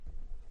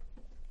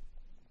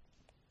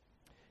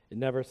It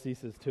never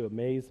ceases to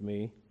amaze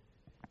me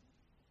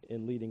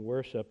in leading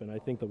worship, and I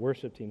think the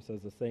worship team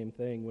says the same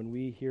thing. When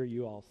we hear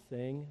you all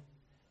sing,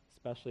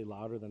 especially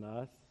louder than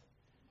us,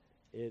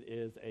 it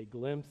is a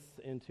glimpse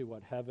into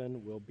what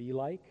heaven will be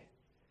like,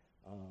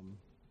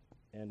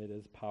 and it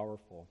is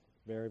powerful,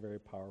 very, very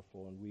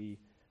powerful, and we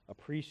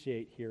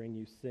appreciate hearing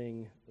you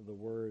sing the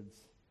words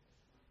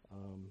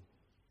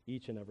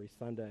each and every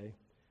Sunday,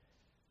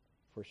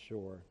 for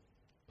sure.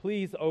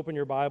 Please open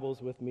your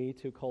Bibles with me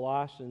to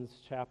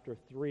Colossians chapter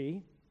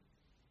 3,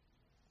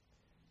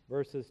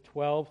 verses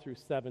 12 through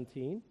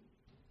 17,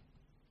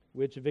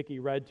 which Vicki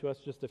read to us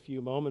just a few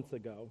moments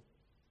ago.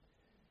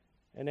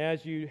 And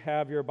as you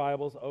have your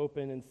Bibles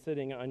open and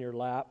sitting on your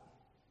lap,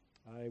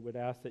 I would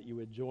ask that you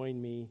would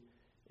join me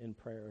in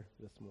prayer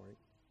this morning.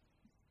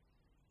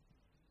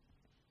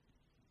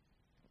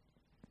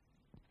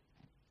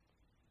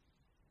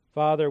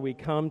 Father, we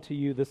come to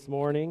you this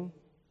morning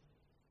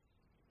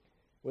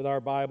with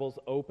our Bibles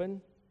open,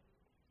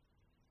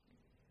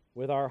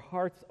 with our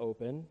hearts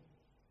open,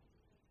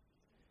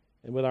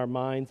 and with our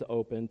minds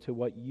open to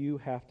what you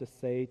have to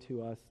say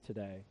to us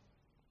today.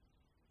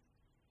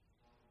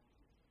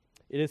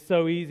 It is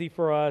so easy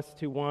for us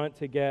to want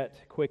to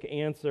get quick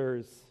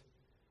answers,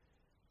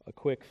 a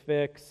quick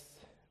fix,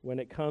 when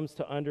it comes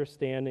to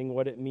understanding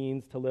what it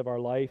means to live our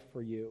life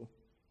for you.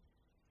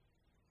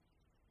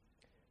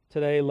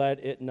 Today,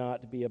 let it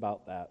not be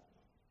about that.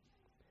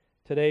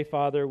 Today,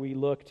 Father, we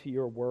look to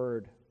your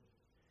word,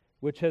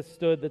 which has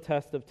stood the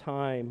test of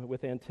time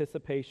with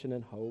anticipation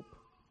and hope.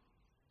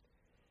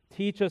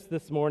 Teach us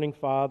this morning,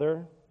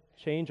 Father.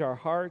 Change our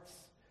hearts.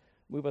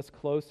 Move us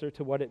closer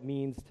to what it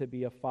means to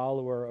be a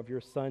follower of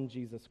your Son,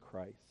 Jesus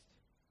Christ.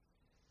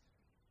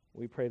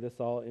 We pray this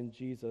all in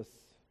Jesus'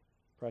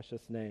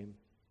 precious name.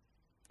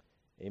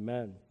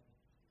 Amen.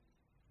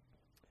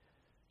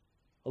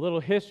 A little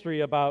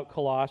history about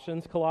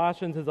Colossians.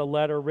 Colossians is a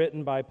letter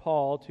written by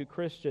Paul to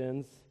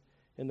Christians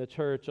in the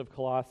church of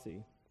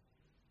Colossae.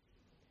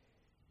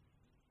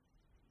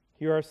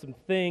 Here are some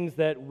things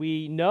that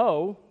we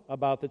know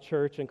about the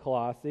church in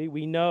Colossae.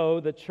 We know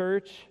the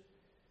church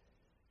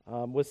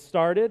was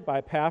started by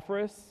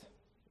Epaphras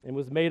and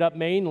was made up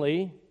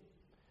mainly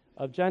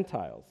of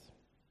Gentiles.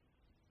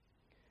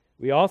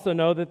 We also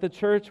know that the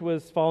church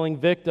was falling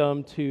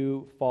victim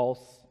to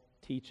false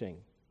teaching,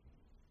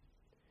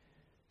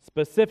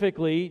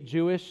 specifically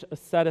Jewish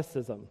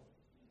asceticism.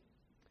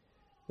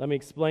 Let me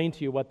explain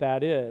to you what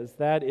that is.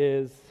 That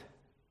is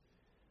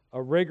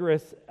a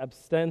rigorous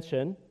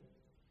abstention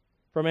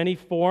from any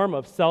form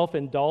of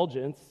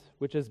self-indulgence,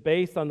 which is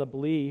based on the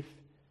belief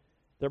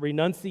that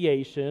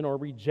renunciation or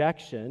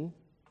rejection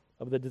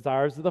of the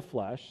desires of the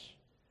flesh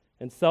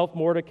and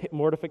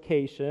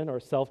self-mortification or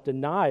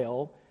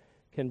self-denial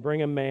can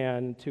bring a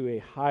man to a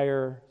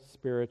higher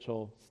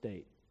spiritual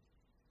state.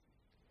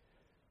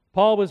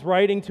 Paul was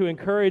writing to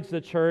encourage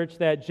the church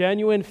that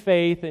genuine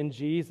faith in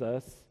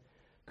Jesus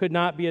could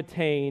not be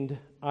attained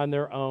on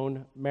their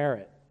own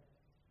merit.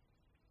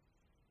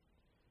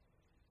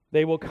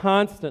 They will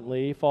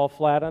constantly fall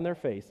flat on their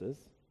faces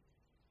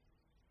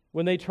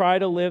when they try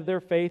to live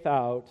their faith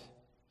out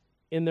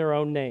in their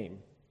own name,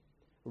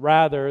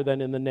 rather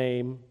than in the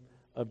name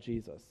of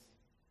Jesus.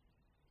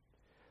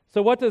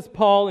 So what does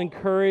Paul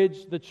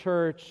encourage the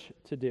church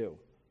to do?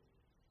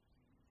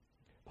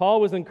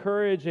 Paul was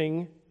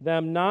encouraging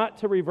them not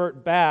to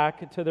revert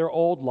back to their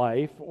old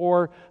life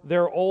or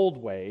their old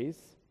ways.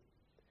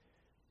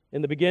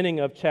 In the beginning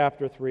of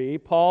chapter 3,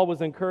 Paul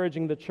was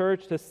encouraging the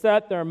church to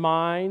set their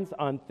minds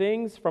on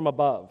things from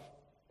above,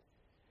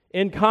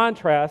 in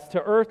contrast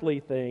to earthly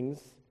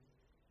things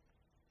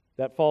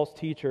that false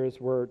teachers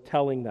were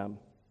telling them.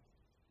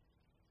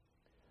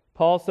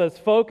 Paul says,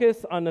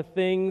 focus on the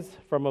things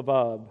from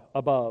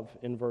above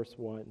in verse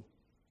 1.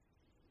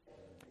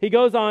 He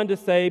goes on to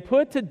say,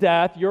 put to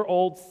death your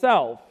old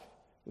self.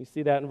 We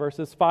see that in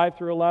verses 5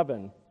 through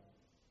 11.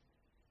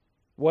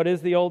 What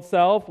is the old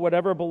self?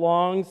 Whatever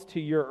belongs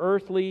to your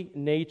earthly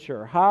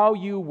nature, how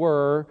you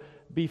were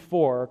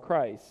before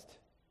Christ.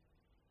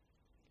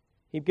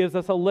 He gives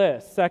us a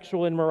list: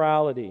 sexual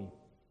immorality,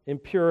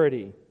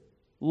 impurity,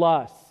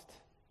 lust,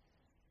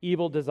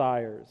 evil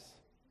desires,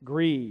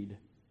 greed,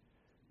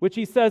 which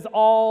he says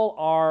all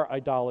are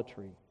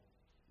idolatry.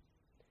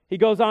 He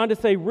goes on to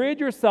say, rid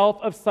yourself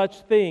of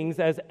such things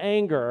as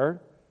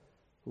anger,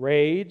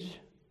 rage,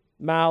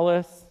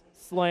 malice,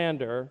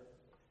 slander,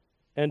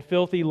 and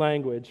filthy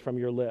language from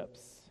your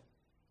lips.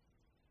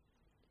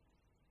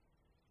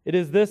 It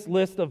is this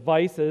list of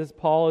vices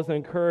Paul is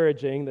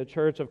encouraging the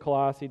church of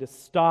Colossae to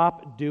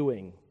stop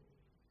doing.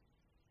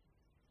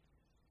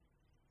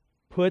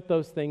 Put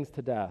those things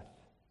to death.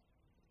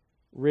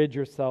 Rid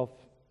yourself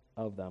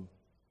of them.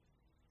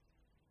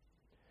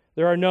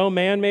 There are no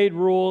man-made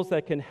rules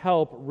that can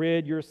help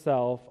rid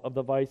yourself of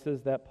the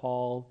vices that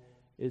Paul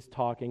is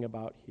talking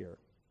about here.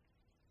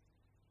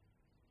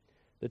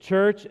 The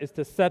church is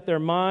to set their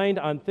mind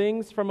on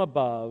things from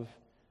above,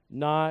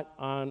 not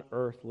on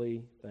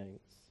earthly things.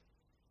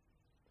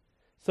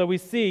 So we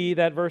see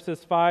that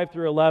verses 5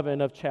 through 11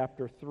 of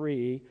chapter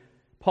 3,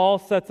 Paul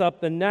sets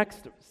up the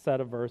next set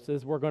of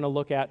verses we're going to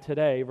look at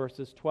today,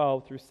 verses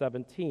 12 through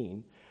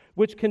 17,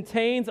 which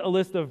contains a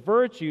list of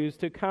virtues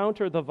to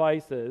counter the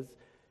vices.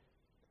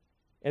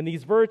 And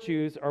these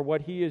virtues are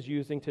what he is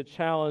using to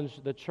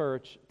challenge the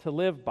church to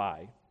live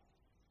by.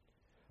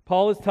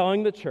 Paul is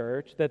telling the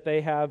church that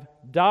they have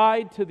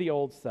died to the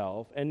old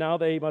self, and now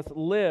they must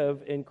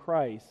live in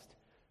Christ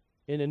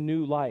in a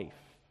new life.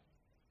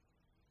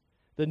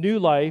 The new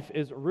life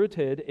is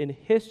rooted in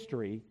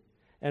history,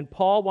 and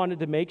Paul wanted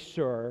to make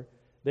sure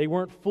they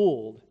weren't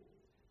fooled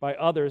by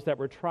others that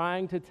were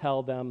trying to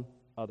tell them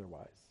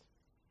otherwise.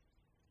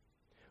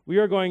 We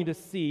are going to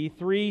see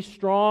three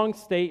strong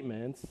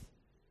statements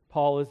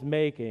Paul is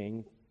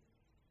making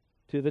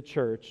to the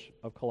church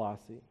of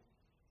Colossae.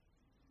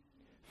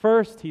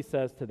 First, he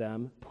says to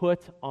them,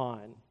 put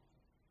on.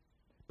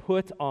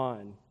 Put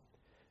on.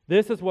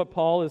 This is what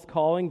Paul is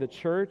calling the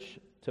church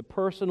to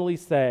personally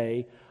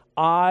say,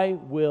 I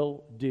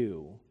will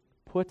do.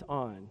 Put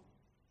on.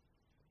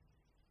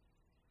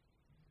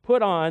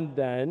 Put on,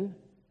 then,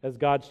 as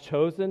God's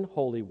chosen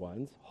holy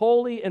ones,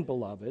 holy and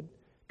beloved,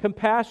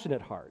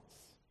 compassionate hearts,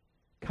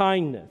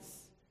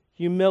 kindness,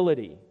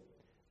 humility,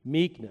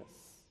 meekness,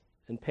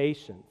 and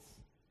patience,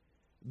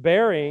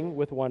 bearing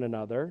with one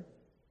another,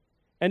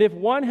 and if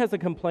one has a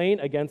complaint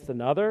against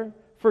another,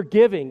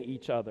 forgiving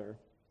each other,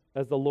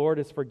 as the Lord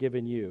has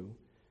forgiven you,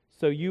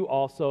 so you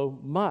also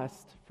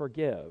must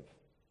forgive.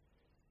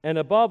 And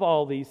above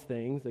all these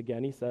things,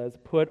 again he says,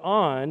 put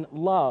on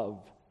love,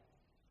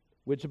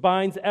 which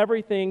binds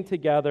everything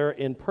together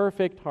in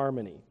perfect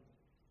harmony.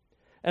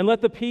 And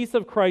let the peace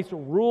of Christ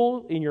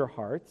rule in your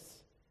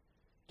hearts,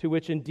 to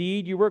which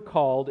indeed you were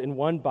called in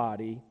one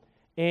body,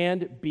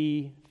 and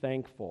be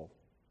thankful.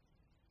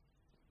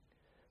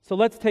 So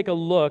let's take a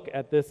look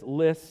at this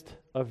list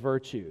of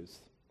virtues.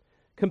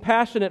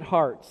 Compassionate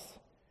hearts.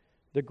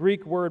 The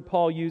Greek word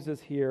Paul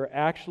uses here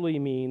actually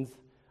means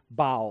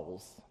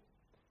bowels.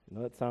 I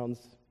know that sounds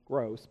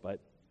gross, but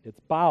it's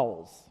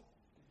bowels.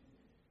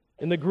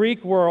 In the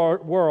Greek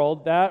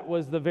world, that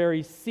was the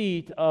very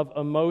seat of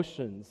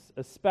emotions,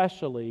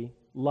 especially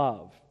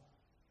love.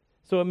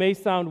 So it may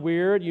sound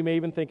weird, you may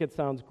even think it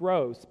sounds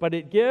gross, but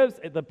it gives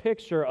the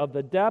picture of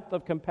the depth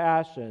of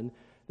compassion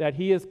that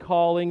he is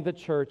calling the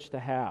church to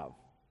have.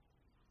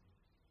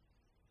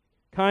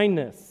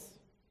 Kindness.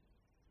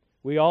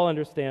 We all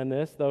understand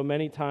this, though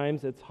many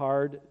times it's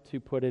hard to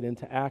put it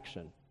into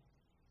action.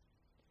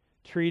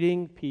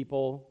 Treating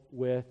people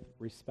with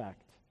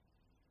respect.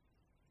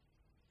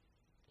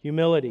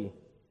 Humility.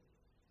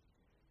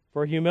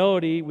 For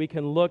humility, we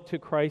can look to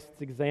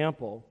Christ's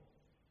example.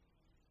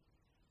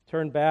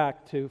 Turn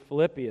to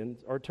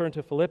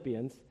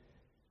Philippians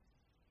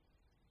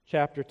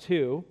chapter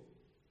 2,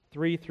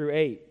 3 through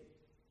 8.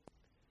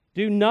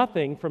 Do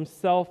nothing from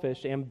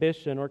selfish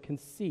ambition or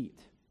conceit,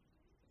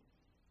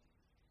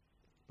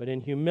 but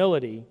in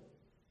humility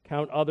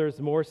count others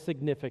more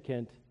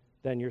significant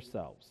than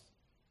yourselves.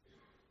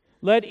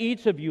 Let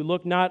each of you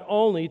look not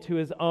only to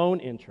his own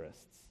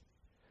interests,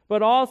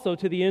 but also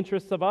to the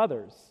interests of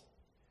others.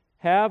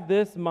 Have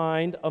this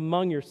mind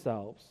among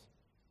yourselves,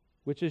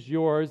 which is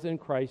yours in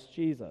Christ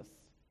Jesus,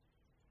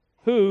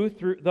 who,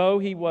 though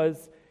he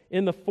was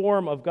in the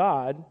form of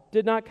God,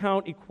 did not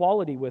count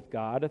equality with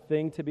God a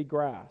thing to be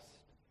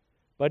grasped,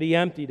 but he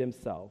emptied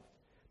himself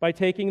by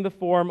taking the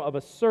form of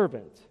a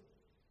servant,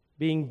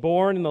 being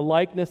born in the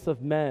likeness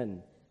of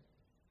men,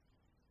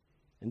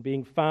 and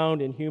being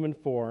found in human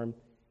form,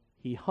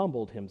 he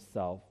humbled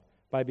himself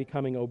by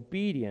becoming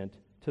obedient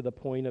to the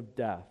point of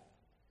death,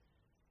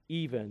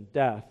 even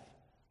death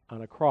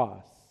on a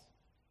cross.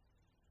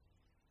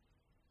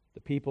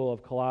 The people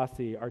of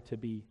Colossae are to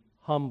be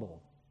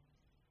humble,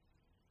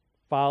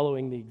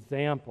 following the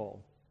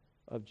example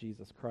of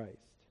Jesus Christ.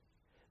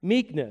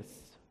 Meekness.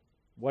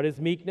 What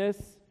is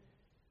meekness?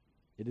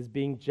 It is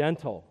being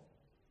gentle.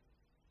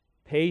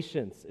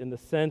 Patience in the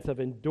sense of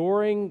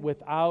enduring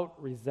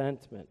without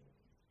resentment.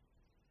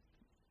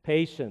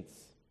 Patience.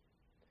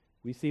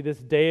 We see this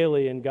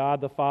daily in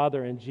God the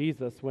Father and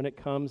Jesus when it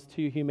comes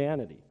to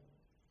humanity.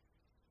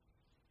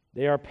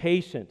 They are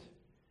patient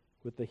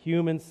with the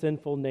human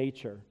sinful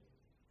nature.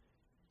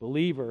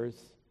 Believers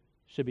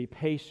should be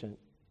patient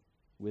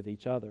with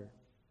each other.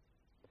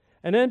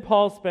 And then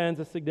Paul spends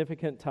a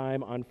significant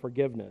time on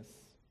forgiveness.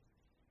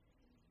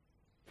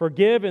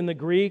 Forgive in the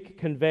Greek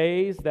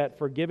conveys that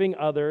forgiving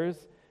others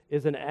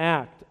is an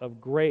act of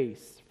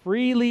grace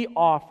freely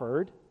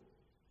offered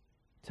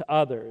to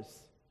others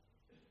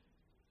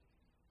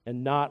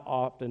and not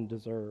often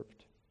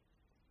deserved.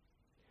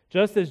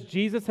 Just as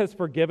Jesus has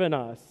forgiven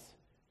us,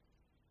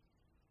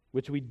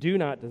 which we do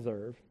not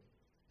deserve,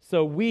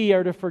 so we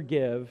are to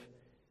forgive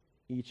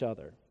each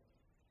other.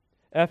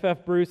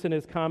 F.F. Bruce, in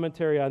his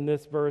commentary on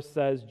this verse,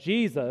 says,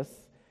 Jesus,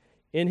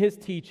 in his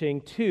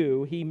teaching,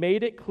 too, he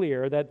made it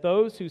clear that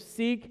those who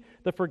seek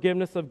the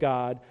forgiveness of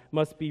God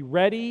must be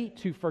ready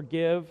to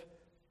forgive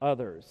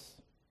others.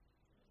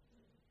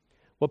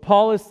 What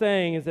Paul is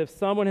saying is if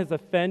someone has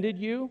offended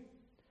you,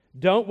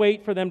 don't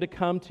wait for them to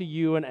come to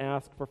you and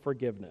ask for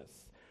forgiveness.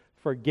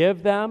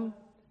 Forgive them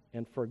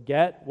and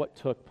forget what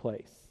took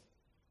place.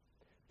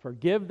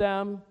 Forgive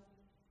them,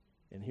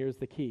 and here's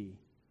the key,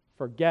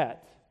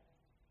 forget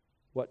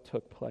what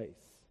took place.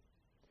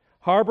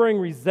 Harboring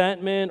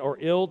resentment or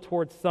ill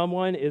towards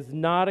someone is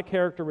not a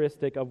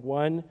characteristic of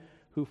one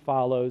who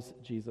follows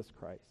Jesus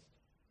Christ.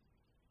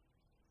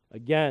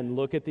 Again,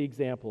 look at the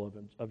example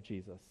of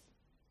Jesus.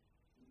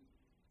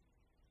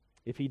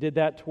 If he did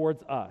that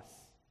towards us,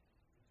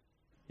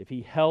 if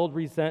he held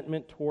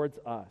resentment towards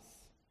us,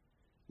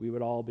 we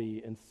would all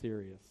be in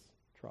serious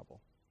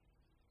trouble.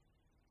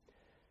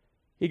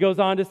 He goes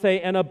on to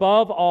say, and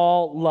above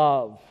all,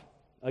 love.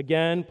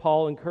 Again,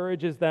 Paul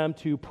encourages them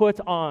to put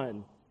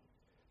on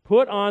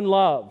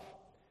love.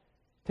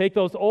 Take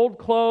those old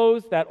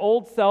clothes, that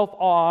old self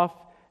off,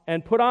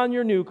 and put on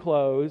your new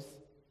clothes.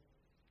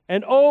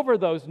 And over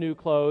those new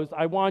clothes,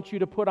 I want you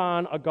to put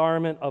on a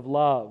garment of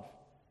love.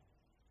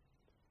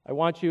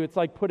 It's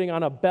like putting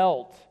on a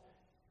belt.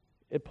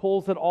 It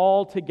pulls it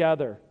all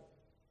together.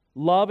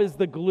 Love is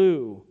the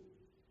glue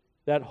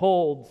that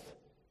holds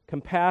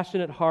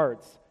compassionate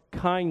hearts,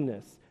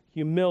 kindness,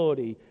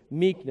 humility,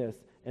 meekness,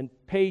 and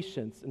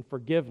patience and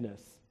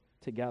forgiveness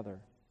together.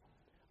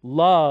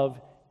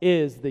 Love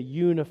is the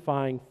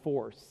unifying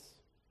force.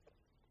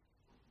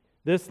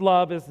 This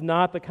love is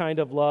not the kind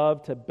of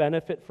love to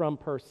benefit from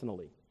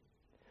personally,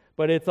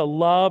 but it's a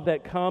love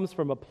that comes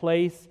from a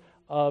place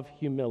of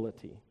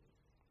humility.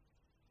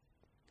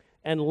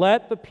 And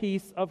let the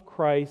peace of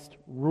Christ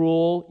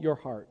rule your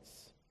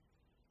hearts,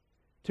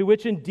 to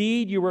which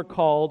indeed you were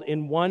called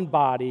in one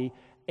body,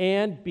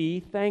 and be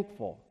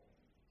thankful.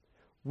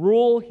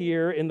 Rule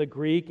here in the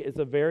Greek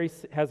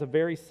has a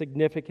very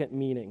significant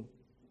meaning.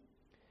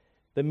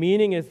 The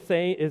meaning is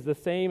the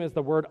same as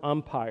the word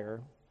umpire.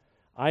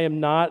 I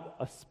am not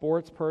a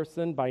sports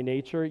person by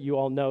nature, you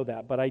all know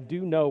that, but I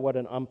do know what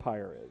an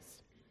umpire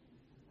is.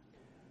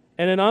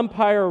 And an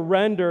umpire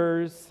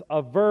renders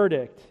a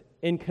verdict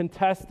in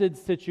contested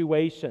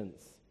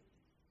situations.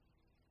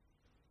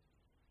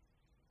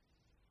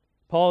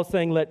 Paul is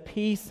saying, let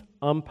peace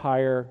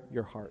umpire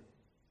your heart.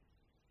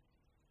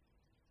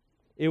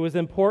 It was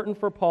important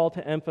for Paul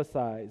to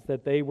emphasize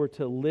that they were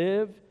to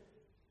live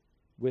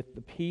with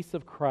the peace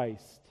of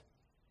Christ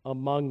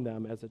among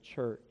them as a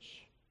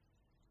church.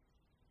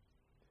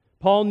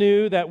 Paul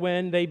knew that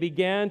when they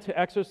began to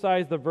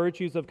exercise the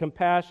virtues of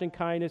compassion,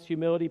 kindness,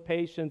 humility,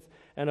 patience,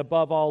 and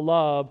above all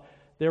love,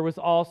 there was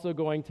also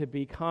going to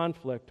be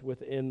conflict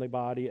within the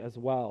body as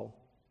well.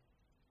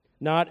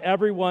 Not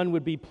everyone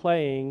would be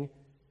playing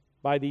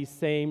by these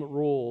same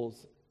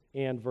rules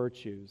and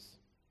virtues.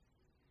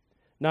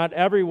 Not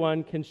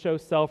everyone can show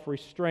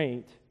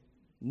self-restraint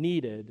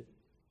needed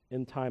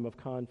in time of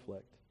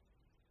conflict.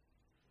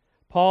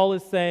 Paul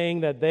is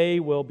saying that they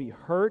will be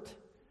hurt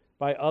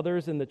by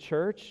others in the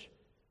church.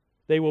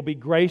 They will be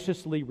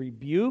graciously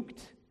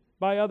rebuked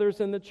by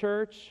others in the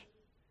church.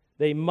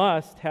 They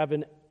must have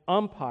an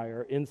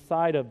umpire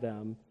inside of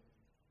them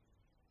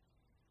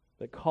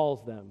that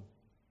calls them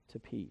to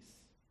peace.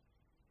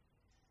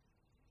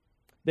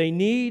 They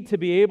need to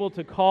be able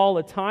to call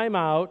a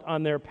timeout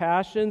on their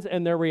passions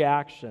and their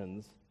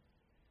reactions.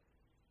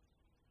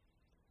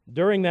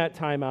 During that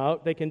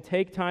timeout, they can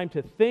take time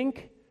to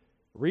think,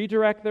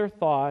 redirect their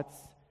thoughts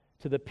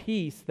to the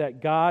peace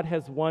that God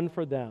has won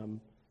for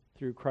them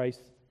through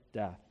Christ's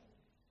death.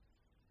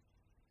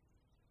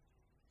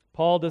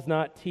 Paul does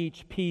not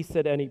teach peace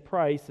at any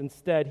price.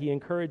 Instead, he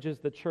encourages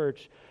the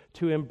church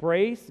to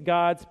embrace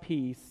God's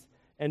peace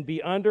and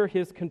be under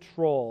his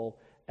control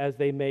as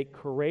they make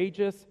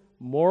courageous,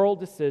 moral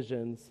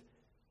decisions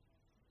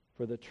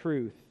for the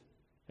truth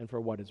and for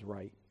what is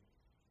right.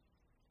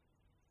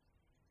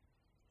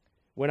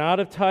 When out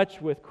of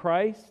touch with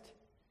Christ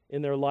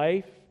in their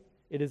life,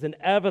 it is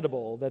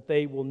inevitable that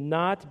they will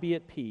not be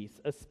at peace,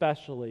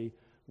 especially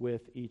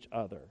with each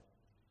other.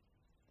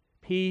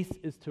 Peace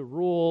is to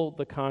rule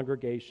the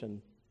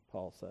congregation,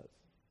 Paul says.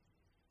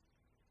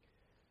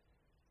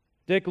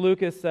 Dick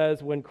Lucas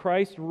says, when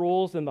Christ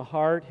rules in the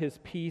heart, his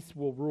peace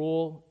will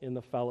rule in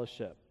the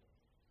fellowship.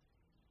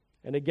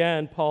 And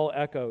again, Paul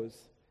echoes,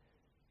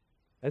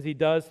 as he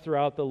does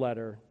throughout the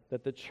letter,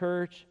 that the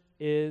church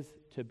is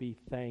to be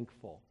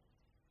thankful.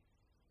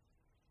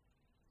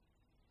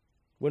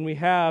 When we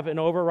have an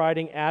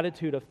overriding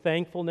attitude of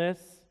thankfulness,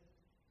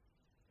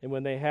 and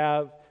when they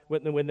have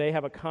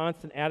a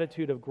constant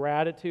attitude of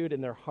gratitude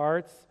in their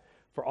hearts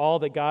for all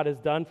that God has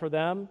done for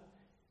them,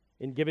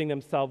 in giving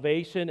them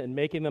salvation and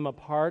making them a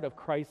part of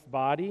Christ's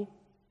body,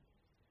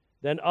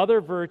 then other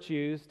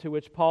virtues to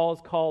which Paul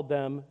has called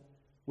them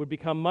would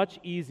become much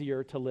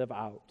easier to live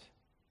out.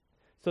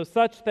 So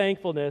such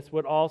thankfulness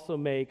would also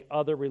make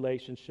other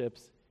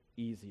relationships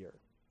easier,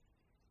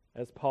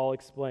 as Paul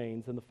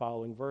explains in the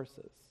following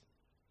verses.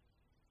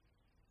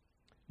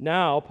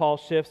 Now, Paul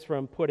shifts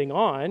from putting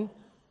on,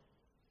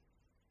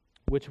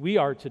 which we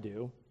are to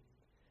do,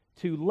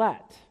 to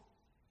let.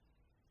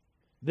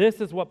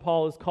 This is what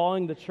Paul is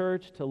calling the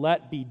church to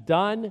let be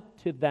done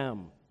to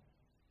them.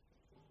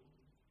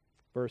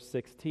 Verse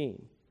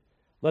 16.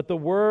 Let the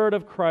word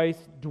of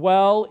Christ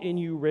dwell in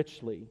you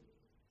richly,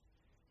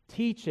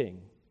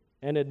 teaching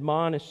and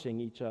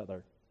admonishing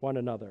one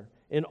another,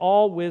 in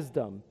all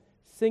wisdom,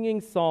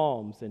 singing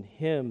psalms and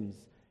hymns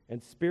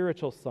and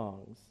spiritual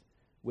songs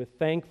with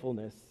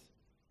thankfulness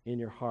in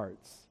your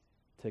hearts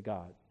to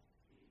God.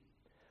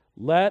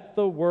 Let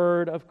the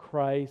word of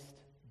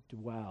Christ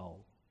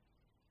dwell.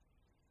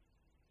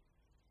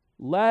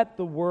 Let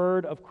the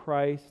word of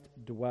Christ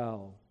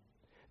dwell.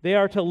 They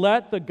are to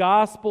let the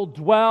gospel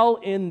dwell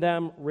in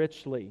them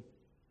richly.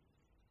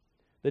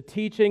 The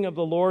teaching of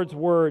the Lord's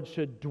word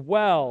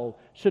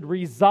should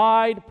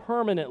reside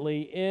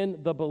permanently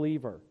in the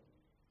believer.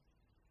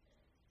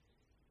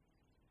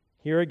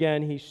 Here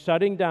again, he's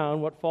shutting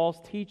down what false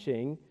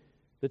teaching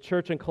the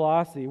church in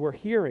Colossae were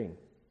hearing,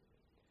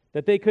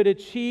 that they could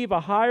achieve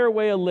a higher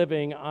way of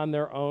living on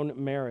their own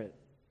merit,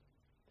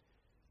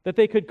 that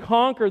they could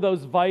conquer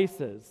those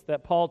vices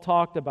that Paul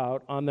talked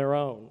about on their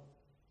own.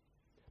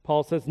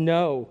 Paul says,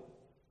 no,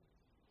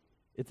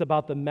 it's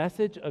about the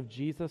message of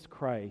Jesus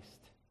Christ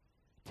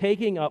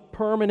taking up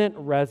permanent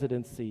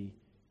residency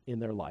in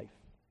their life.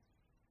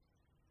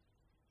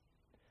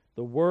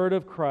 The word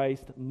of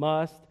Christ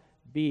must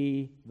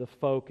be the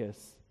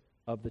focus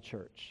of the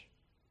church.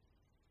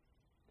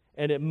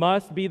 And it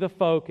must be the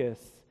focus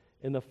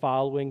in the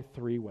following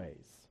three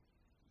ways.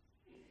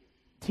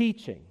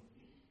 Teaching.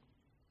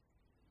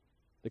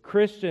 The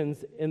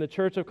Christians in the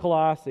church of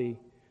Colossae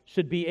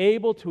should be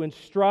able to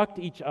instruct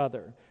each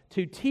other,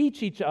 to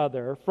teach each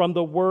other from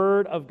the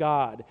Word of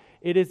God.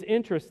 It is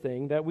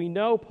interesting that we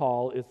know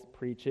Paul is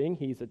preaching.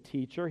 He's a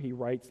teacher. He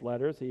writes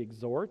letters. He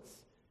exhorts.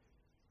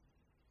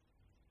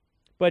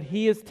 But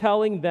he is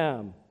telling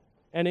them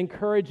and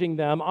encouraging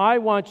them, I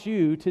want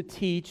you to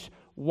teach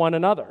one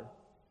another.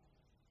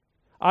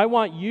 I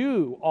want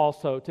you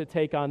also to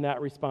take on that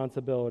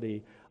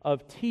responsibility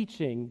of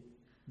teaching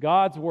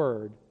God's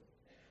Word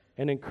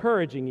and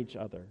encouraging each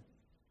other.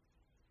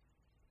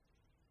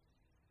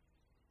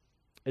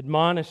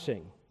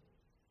 Admonishing.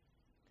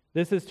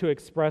 This is to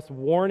express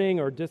warning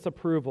or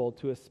disapproval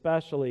to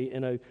especially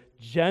in a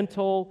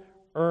gentle,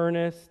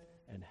 earnest,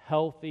 and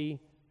healthy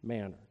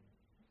manner.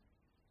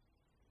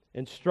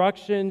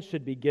 Instruction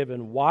should be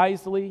given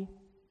wisely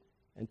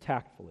and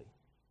tactfully.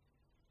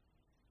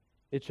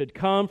 It should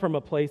come from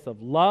a place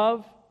of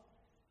love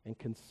and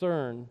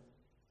concern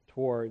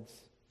towards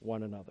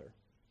one another,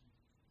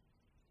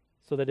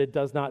 so that it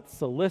does not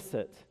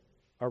solicit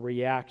a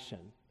reaction,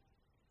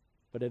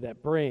 but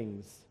that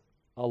brings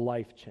a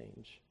life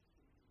change.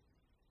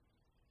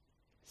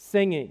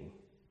 Singing.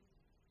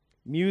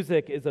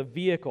 Music is a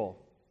vehicle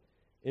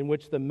in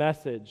which the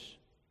message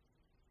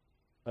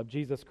of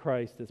Jesus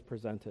Christ is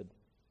presented.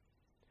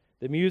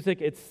 The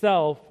music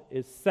itself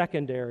is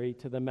secondary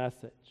to the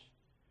message.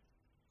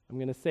 I'm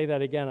going to say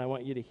that again. I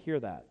want you to hear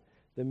that.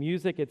 The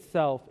music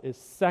itself is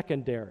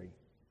secondary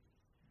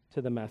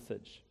to the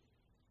message.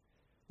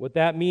 What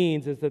that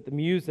means is that the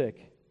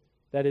music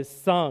that is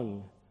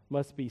sung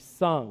must be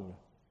sung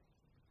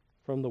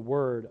from the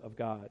Word of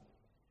God.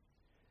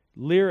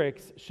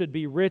 Lyrics should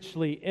be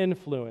richly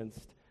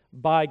influenced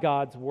by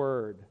God's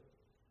Word.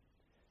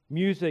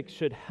 Music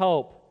should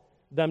help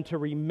them to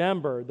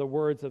remember the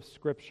words of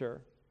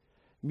Scripture.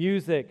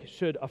 Music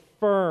should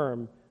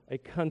affirm a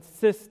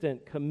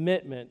consistent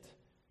commitment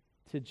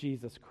to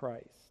Jesus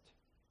Christ.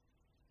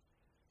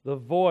 The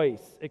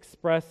voice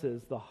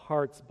expresses the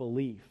heart's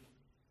belief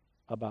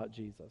about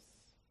Jesus.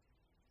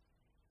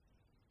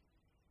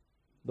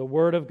 The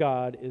Word of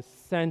God is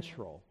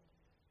central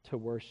to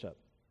worship.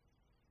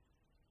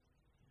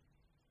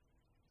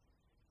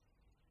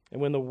 And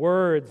when the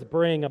words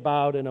bring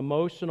about an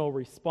emotional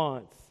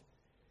response,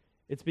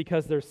 it's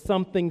because there's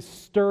something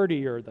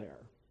sturdier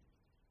there,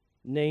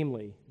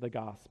 namely the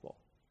gospel.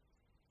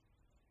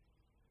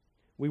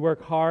 We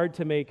work hard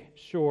to make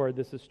sure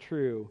this is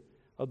true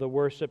of the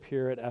worship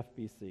here at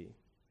FBC.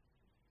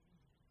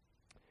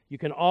 You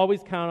can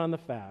always count on the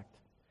fact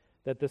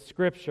that the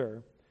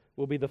Scripture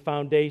will be the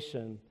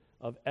foundation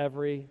of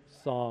every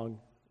song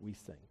we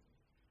sing.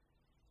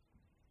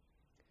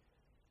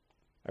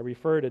 I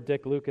refer to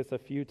Dick Lucas a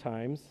few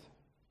times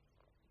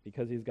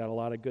because he's got a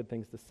lot of good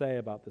things to say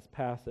about this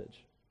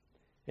passage.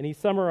 And he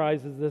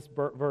summarizes this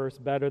verse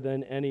better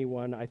than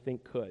anyone, I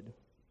think, could.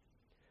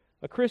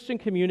 A Christian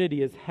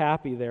community is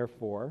happy,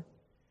 therefore,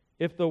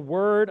 if the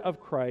word of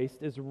Christ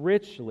is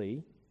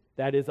richly,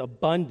 that is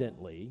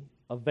abundantly,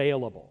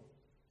 available.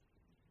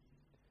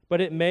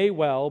 But it may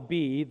well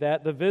be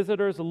that the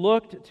visitors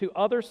looked to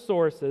other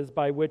sources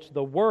by which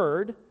the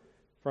word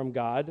from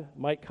God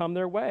might come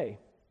their way.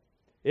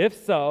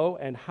 If so,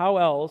 and how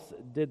else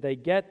did they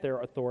get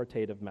their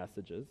authoritative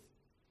messages?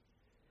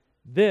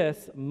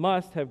 This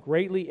must have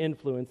greatly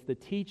influenced the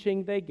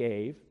teaching they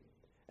gave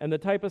and the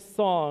type of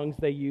songs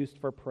they used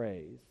for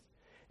praise.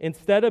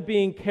 Instead of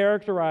being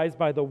characterized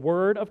by the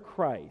word of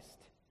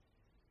Christ,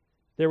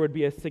 there would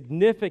be a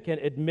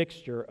significant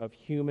admixture of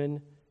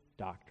human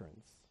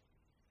doctrines.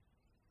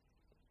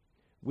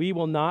 We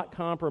will not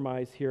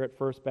compromise here at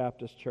First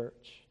Baptist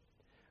Church.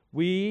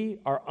 We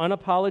are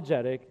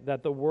unapologetic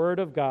that the Word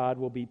of God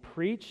will be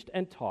preached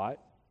and taught,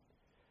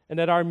 and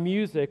that our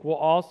music will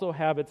also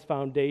have its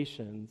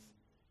foundations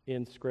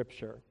in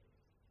Scripture.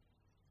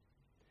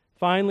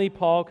 Finally,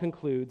 Paul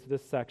concludes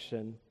this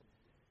section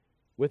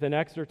with an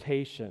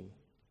exhortation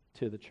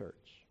to the church.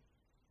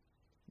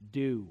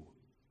 Do.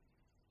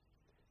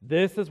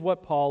 This is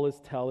what Paul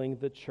is telling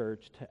the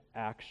church to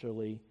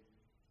actually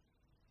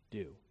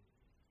do.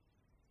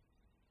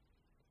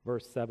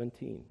 Verse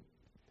 17.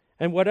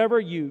 And whatever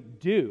you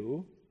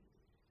do,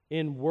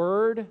 in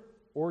word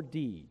or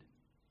deed,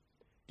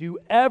 do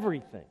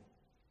everything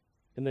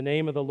in the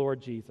name of the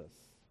Lord Jesus,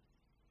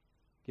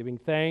 giving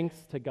thanks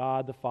to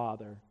God the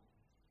Father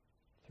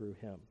through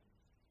him.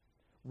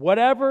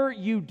 Whatever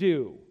you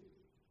do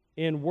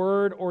in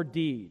word or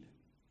deed,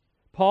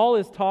 Paul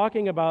is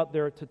talking about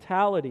their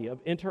totality of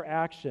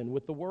interaction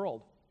with the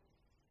world.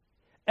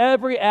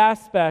 Every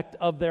aspect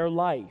of their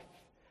life,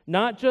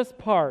 not just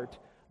part,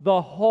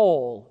 the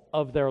whole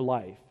of their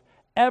life.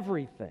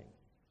 Everything.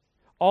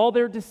 All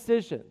their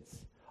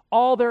decisions,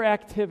 all their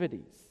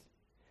activities,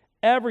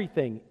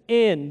 everything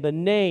in the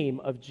name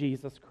of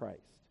Jesus Christ.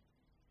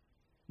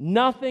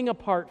 Nothing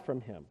apart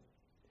from him.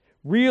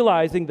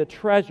 Realizing the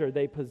treasure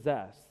they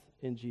possess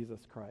in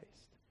Jesus Christ.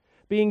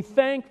 Being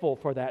thankful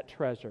for that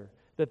treasure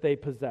that they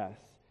possess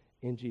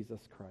in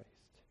Jesus Christ.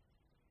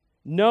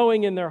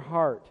 Knowing in their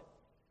heart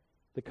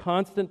the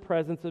constant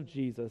presence of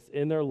Jesus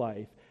in their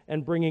life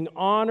and bringing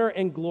honor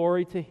and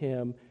glory to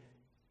him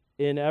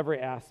in every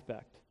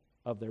aspect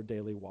of their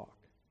daily walk.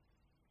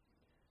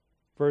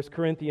 1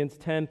 Corinthians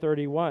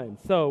 10:31.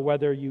 So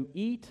whether you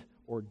eat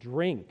or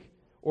drink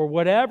or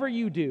whatever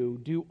you do,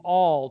 do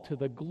all to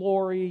the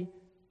glory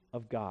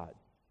of God.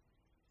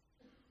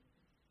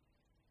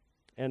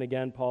 And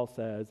again, Paul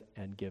says,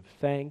 and give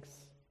thanks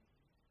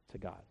to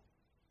God.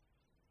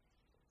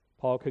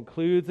 Paul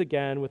concludes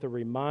again with a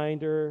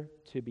reminder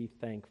to be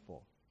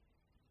thankful.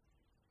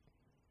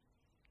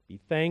 Be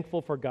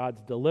thankful for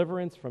God's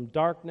deliverance from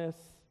darkness,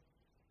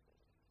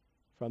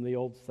 from the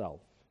old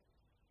self.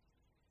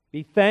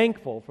 Be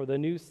thankful for the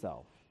new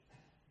self,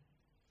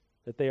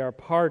 that they are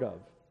part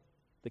of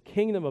the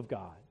kingdom of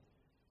God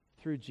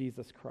through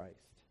Jesus Christ.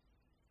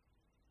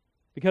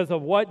 Because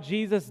of what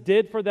Jesus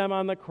did for them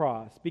on the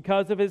cross,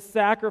 because of his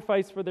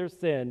sacrifice for their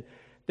sin,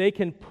 they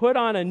can put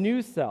on a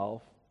new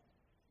self,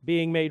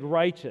 being made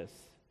righteous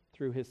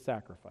through his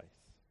sacrifice.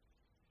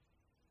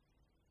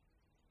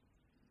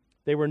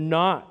 They were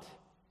not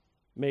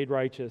made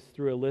righteous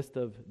through a list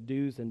of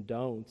do's and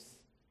don'ts.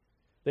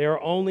 They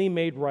are only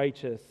made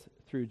righteous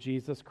through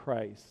Jesus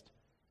Christ,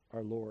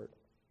 our Lord.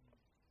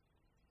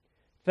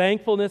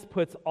 Thankfulness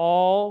puts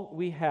all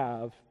we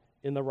have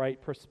in the right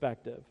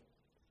perspective.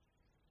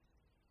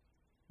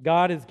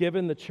 God has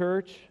given the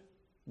church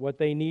what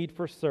they need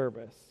for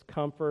service,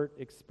 comfort,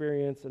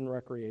 experience, and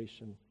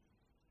recreation.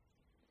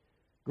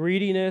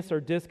 Greediness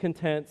or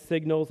discontent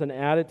signals an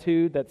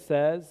attitude that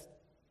says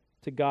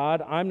to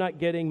God, I'm not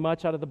getting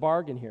much out of the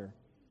bargain here.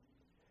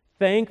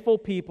 Thankful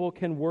people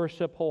can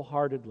worship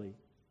wholeheartedly.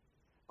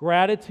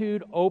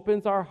 Gratitude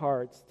opens our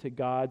hearts to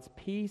God's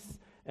peace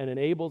and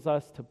enables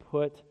us to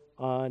put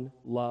on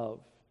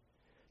love.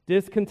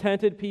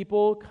 Discontented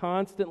people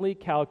constantly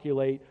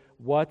calculate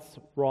what's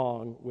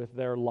wrong with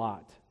their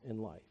lot in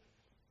life.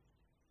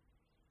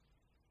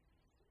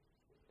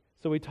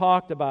 So we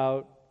talked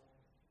about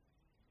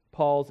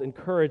Paul's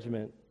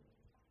encouragement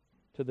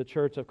to the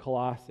church of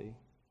Colossae.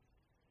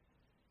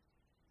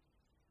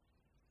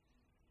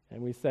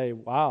 And we say,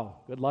 wow,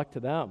 good luck to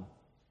them.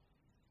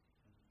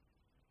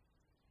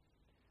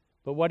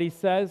 But what he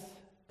says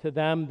to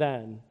them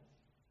then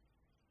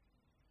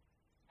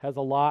has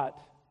a lot,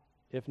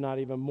 if not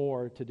even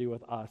more, to do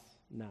with us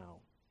now.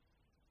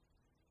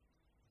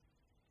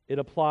 It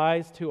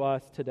applies to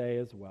us today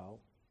as well.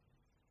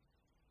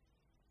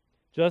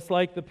 Just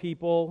like the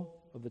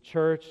people of the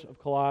church of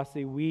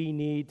Colossae, we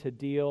need to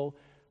deal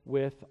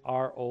with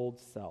our old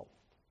self.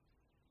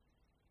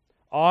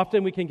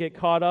 Often we can get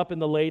caught up in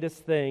the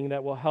latest thing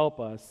that will help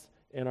us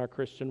in our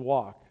Christian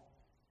walk.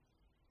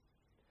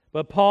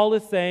 But Paul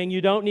is saying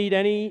you don't need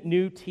any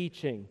new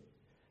teaching.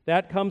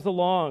 That comes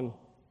along.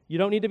 You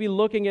don't need to be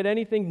looking at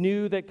anything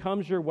new that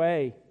comes your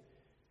way.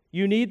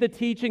 You need the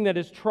teaching that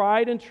is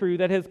tried and true,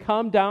 that has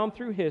come down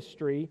through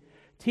history,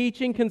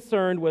 teaching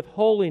concerned with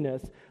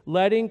holiness,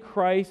 letting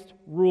Christ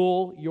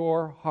rule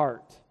your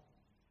heart.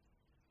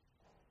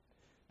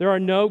 There are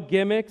no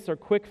gimmicks or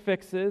quick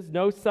fixes,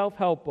 no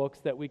self-help books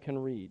that we can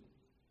read.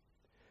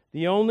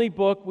 The only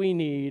book we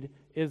need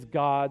is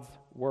God's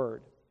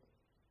Word.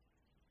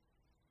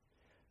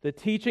 The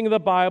teaching of the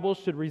Bible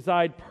should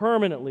reside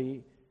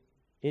permanently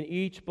in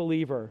each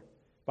believer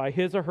by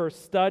his or her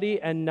study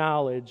and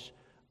knowledge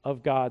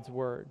of God's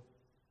Word.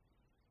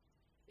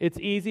 It's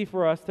easy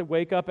for us to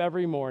wake up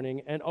every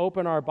morning and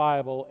open our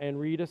Bible and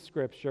read a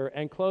scripture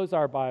and close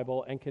our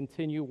Bible and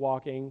continue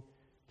walking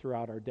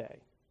throughout our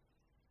day.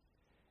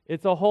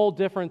 It's a whole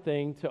different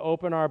thing to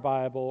open our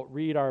Bible,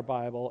 read our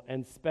Bible,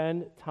 and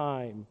spend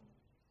time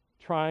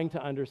trying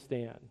to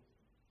understand.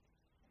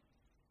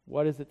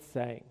 What is it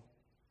saying?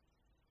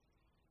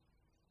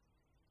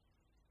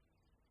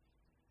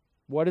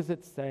 What is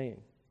it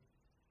saying?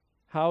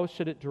 How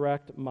should it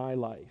direct my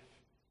life?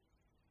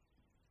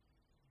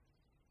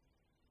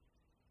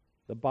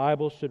 The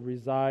Bible should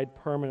reside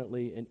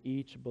permanently in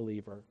each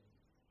believer.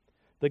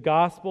 The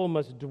gospel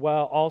must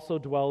also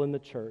dwell in the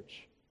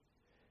church,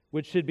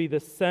 which should be the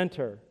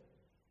center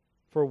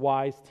for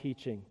wise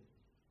teaching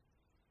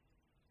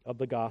of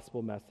the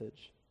gospel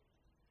message,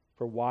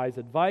 for wise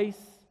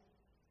advice,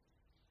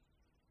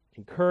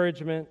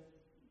 encouragement,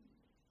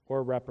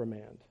 or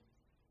reprimand.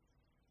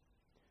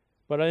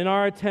 But in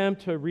our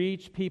attempt to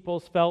reach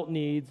people's felt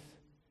needs,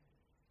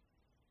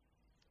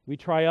 we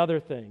try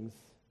other things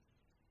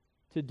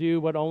to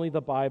do what only the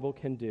Bible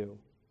can do.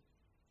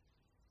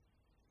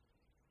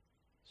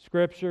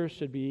 Scripture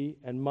should be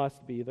and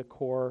must be the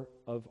core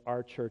of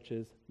our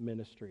church's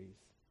ministries.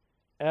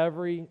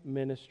 Every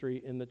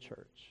ministry in the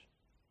church,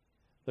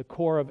 the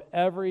core of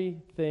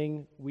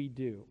everything we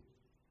do,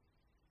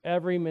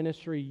 every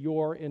ministry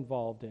you're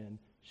involved in,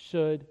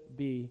 should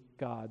be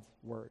God's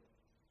Word.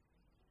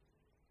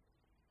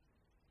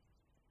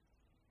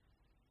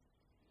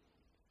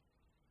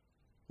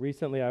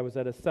 Recently, I was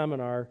at a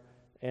seminar,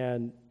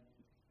 and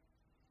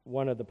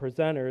one of the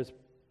presenters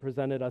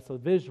presented us a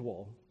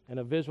visual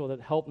that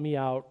helped me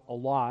out a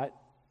lot.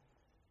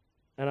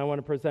 And I want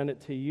to present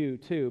it to you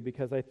too,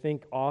 because I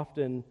think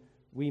often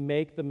we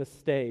make the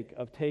mistake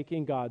of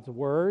taking God's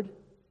Word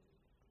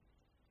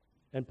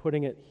and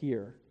putting it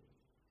here,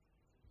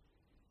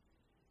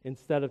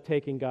 instead of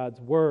taking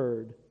God's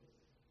Word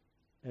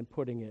and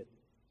putting it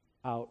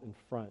out in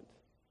front,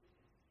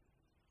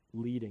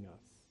 leading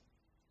us.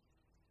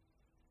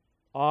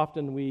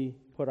 Often we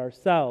put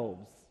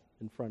ourselves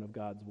in front of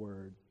God's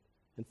Word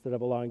instead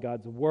of allowing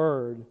God's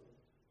Word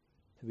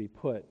to be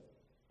put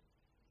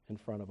in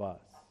front of us.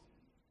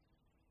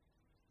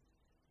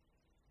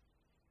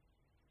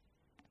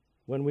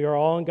 When we are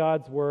all in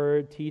God's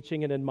Word,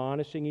 teaching and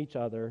admonishing each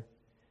other,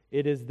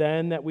 it is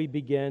then that we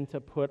begin to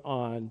put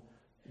on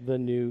the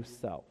new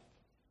self.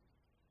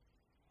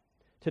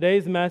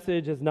 Today's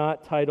message is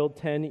not titled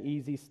 10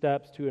 Easy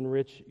Steps to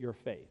Enrich Your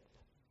Faith.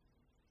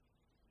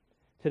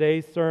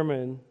 Today's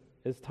sermon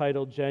is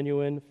titled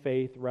Genuine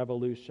Faith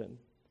Revolution,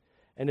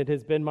 and it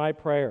has been my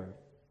prayer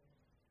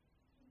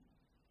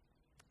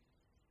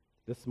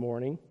this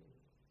morning,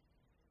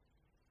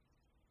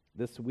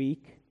 this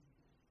week,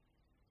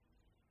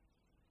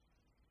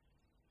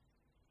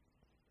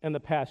 and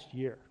the past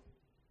year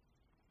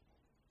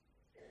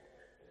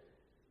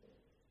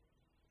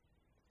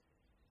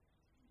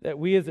that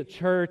we as a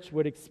church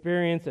would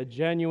experience a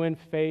genuine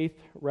faith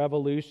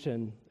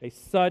revolution, a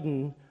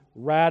sudden,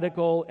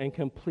 radical, and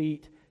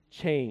complete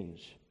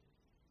change.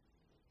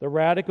 The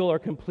radical or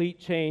complete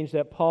change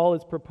that Paul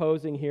is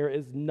proposing here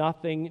is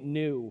nothing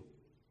new.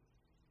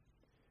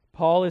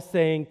 Paul is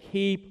saying,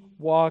 keep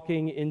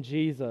walking in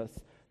Jesus,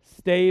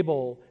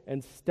 stable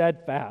and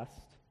steadfast.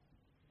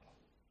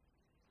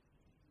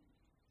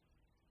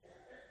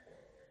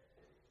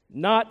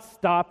 Not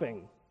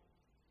stopping,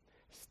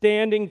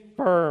 standing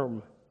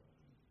firm,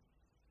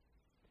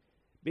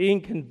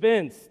 being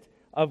convinced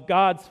of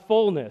God's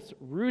fullness,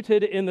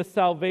 rooted in the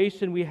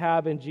salvation we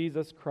have in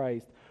Jesus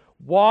Christ.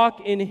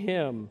 Walk in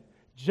Him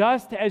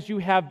just as you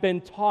have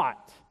been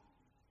taught.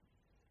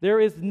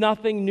 There is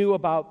nothing new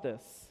about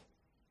this.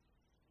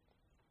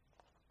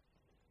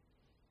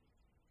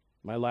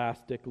 My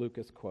last Dick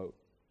Lucas quote.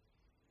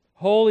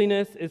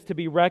 Holiness is to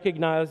be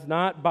recognized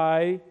not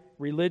by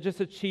religious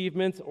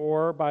achievements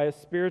or by a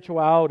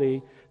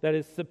spirituality that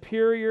is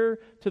superior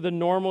to the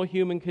normal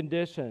human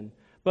condition,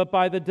 but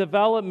by the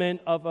development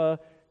of a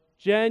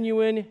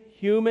genuine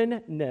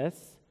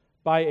humanness,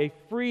 by a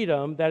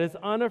freedom that is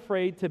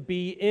unafraid to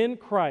be in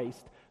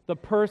Christ, the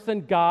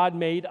person God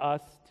made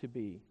us to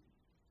be.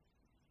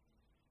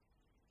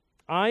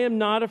 I am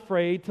not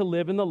afraid to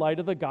live in the light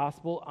of the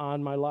gospel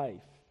on my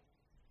life.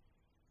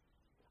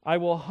 I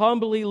will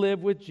humbly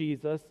live with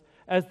Jesus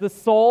as the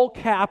sole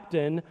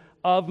captain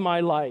of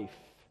my life.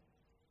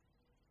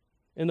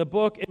 In the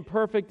book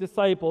Imperfect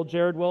Disciple,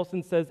 Jared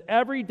Wilson says,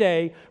 every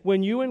day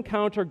when you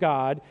encounter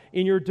God,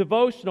 in your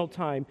devotional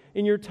time,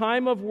 in your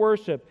time of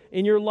worship,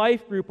 in your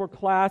life group or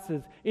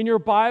classes, in your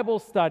Bible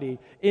study,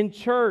 in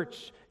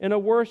church, in a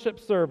worship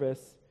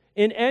service,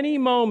 in any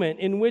moment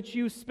in which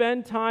you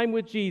spend time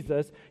with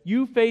Jesus,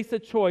 you face a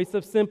choice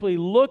of simply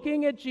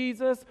looking at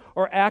Jesus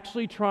or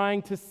actually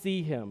trying to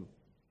see Him.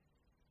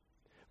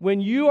 When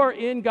you are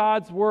in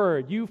God's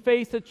Word, you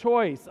face a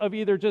choice of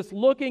either just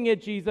looking at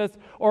Jesus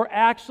or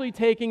actually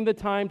taking the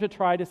time to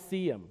try to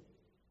see Him.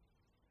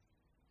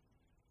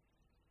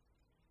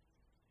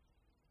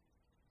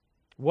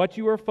 What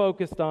you are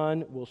focused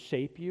on will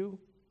shape you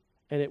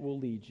and it will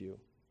lead you.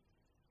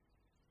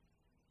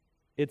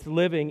 It's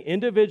living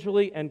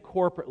individually and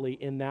corporately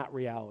in that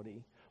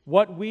reality.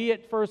 What we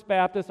at First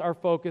Baptist are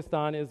focused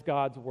on is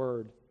God's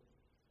Word.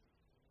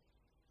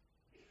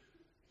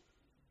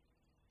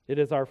 It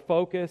is our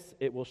focus.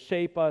 It will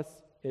shape us.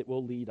 It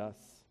will lead us.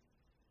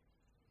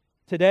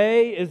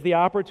 Today is the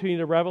opportunity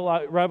to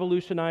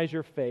revolutionize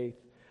your faith,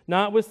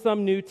 not with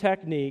some new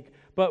technique,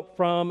 but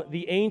from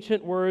the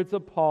ancient words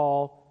of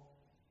Paul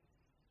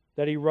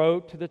that he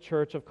wrote to the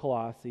church of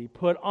Colossae.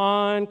 Put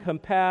on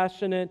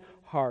compassionate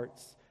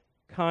hearts,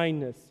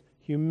 kindness,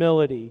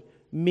 humility,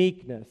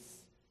 meekness,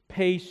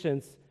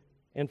 patience,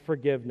 and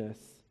forgiveness.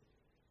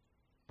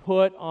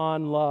 Put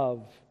on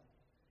love.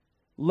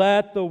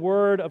 Let the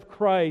word of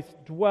Christ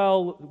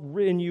dwell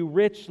in you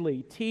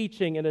richly,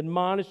 teaching and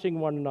admonishing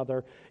one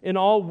another in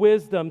all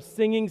wisdom,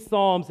 singing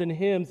psalms and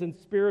hymns and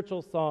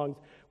spiritual songs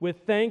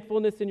with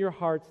thankfulness in your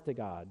hearts to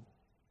God.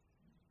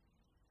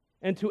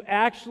 And to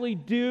actually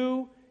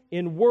do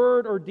in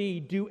word or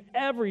deed, do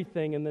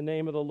everything in the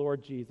name of the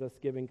Lord Jesus,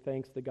 giving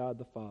thanks to God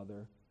the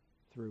Father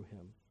through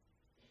him.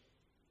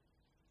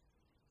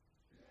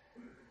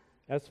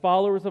 As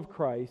followers of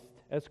Christ,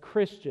 as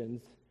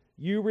Christians,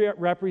 you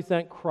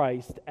represent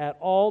Christ at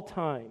all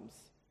times,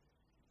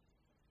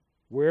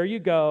 where you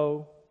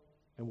go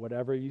and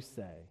whatever you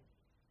say.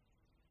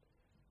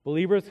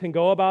 Believers can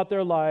go about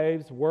their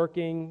lives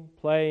working,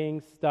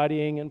 playing,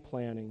 studying, and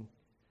planning,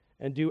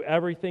 and do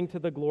everything to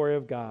the glory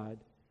of God,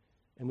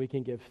 and we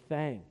can give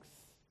thanks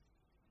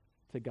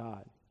to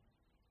God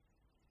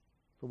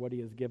for what he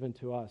has given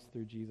to us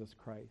through Jesus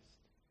Christ,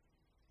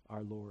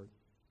 our Lord.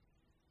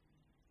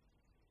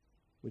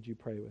 Would you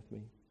pray with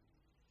me?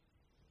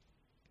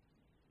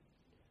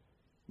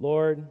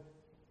 Lord,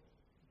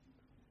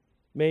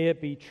 may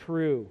it be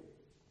true.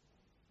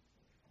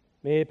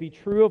 May it be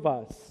true of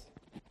us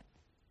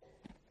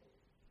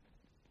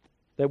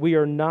that we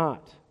are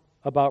not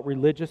about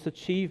religious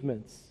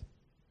achievements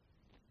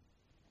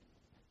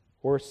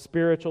or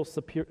spiritual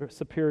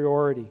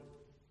superiority,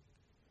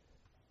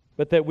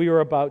 but that we are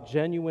about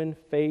genuine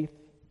faith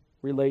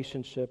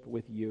relationship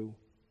with you.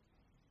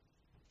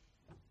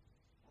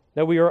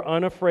 That we are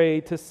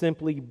unafraid to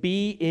simply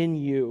be in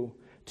you,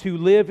 to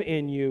live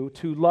in you,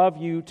 to love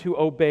you, to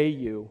obey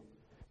you,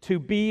 to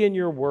be in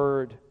your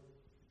word.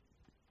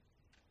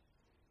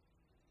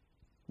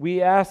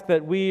 We ask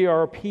that we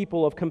are a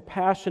people of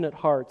compassionate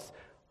hearts,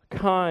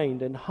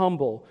 kind and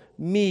humble,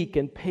 meek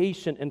and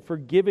patient and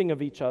forgiving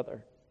of each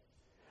other.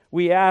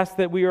 We ask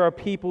that we are a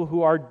people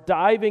who are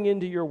diving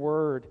into your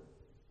word,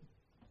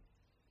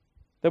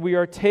 that we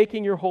are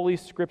taking your holy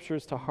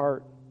scriptures to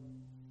heart,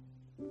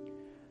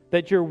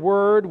 that your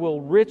word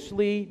will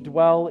richly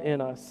dwell in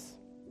us,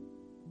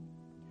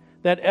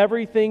 that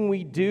everything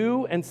we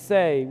do and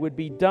say would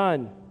be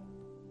done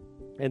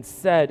and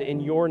said in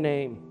your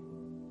name.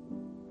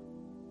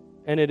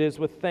 And it is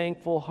with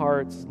thankful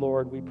hearts,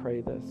 Lord, we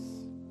pray this.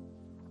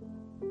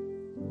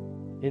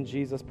 In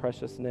Jesus'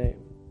 precious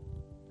name,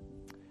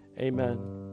 amen.